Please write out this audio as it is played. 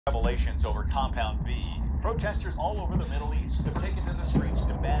Revelations over Compound B. Protesters all over the Middle East have taken to the streets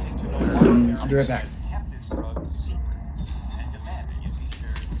demanding to know why I'll be right back. kept this drug secret and demanding it be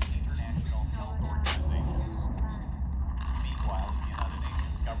shared with international health organizations. Meanwhile, the United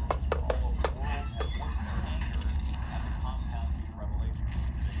Nations governments from all over the world have voiced their anger at the Compound B revelations.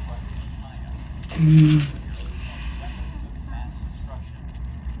 They question China. Weapons of mass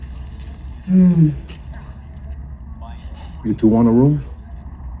destruction. You two want a room?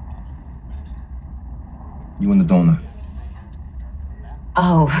 You and the donut.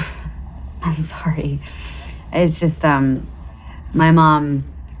 Oh, I'm sorry. It's just, my mom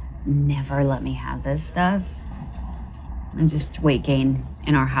never let me have this stuff. And just weight gain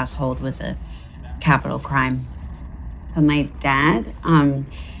in our household was a capital crime. But my dad,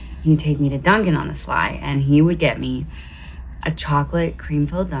 he'd take me to Dunkin' on the sly, and he would get me a chocolate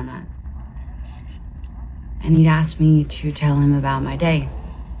cream-filled donut. And he'd ask me to tell him about my day.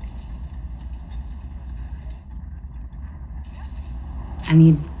 And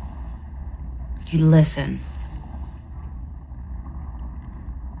he'd listen.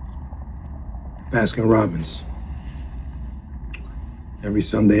 Baskin Robbins. Every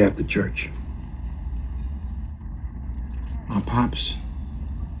Sunday after church. My pops,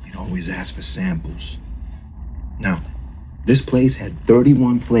 he'd always ask for samples. Now, this place had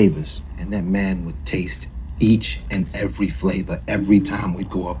 31 flavors, and that man would taste each and every flavor every time we'd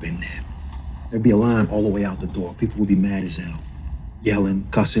go up in there. There'd be a line all the way out the door. People would be mad as hell. Yelling,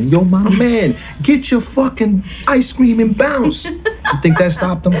 cussing, yo, my man, get your fucking ice cream and bounce. You think that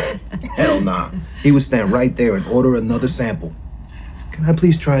stopped him? Hell nah. He would stand right there and order another sample. Can I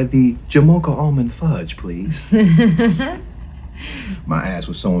please try the Jamocha almond fudge, please? My ass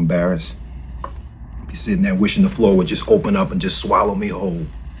was so embarrassed. Be sitting there wishing the floor would just open up and just swallow me whole.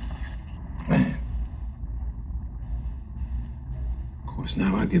 Man. Of course,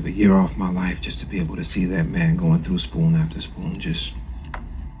 now I give a year off my life just to be able to see that man going through spoon after spoon just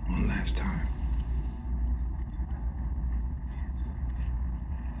one last time.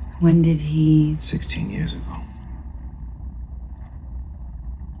 When did he? 16 years ago.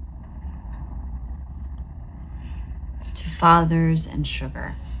 To fathers and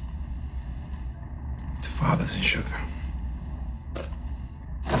sugar. To fathers and sugar.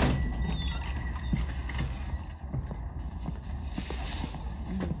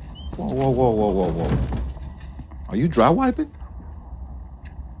 Whoa. Are you dry wiping?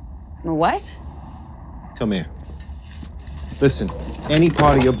 What? Come here. Listen, any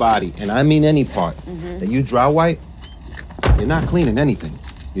part of your body, and I mean any part, that you dry wipe, you're not cleaning anything.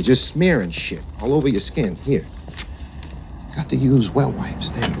 You're just smearing shit all over your skin. Here. Got to use wet wipes.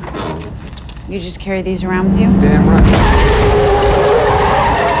 There you go. You just carry these around with you? Damn right.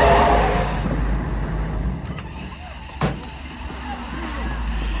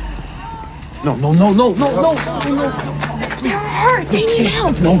 No, please. They're hurt. They need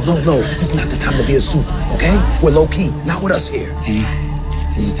help. No. This is not the time to be a soup, okay? We're low-key, not with us here. Hey,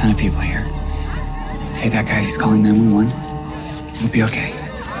 there's a ton of people here. Okay, that guy, he's calling 911. We'll be okay.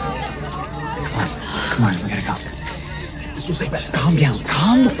 Come on, we gotta go. This was a best. Calm down.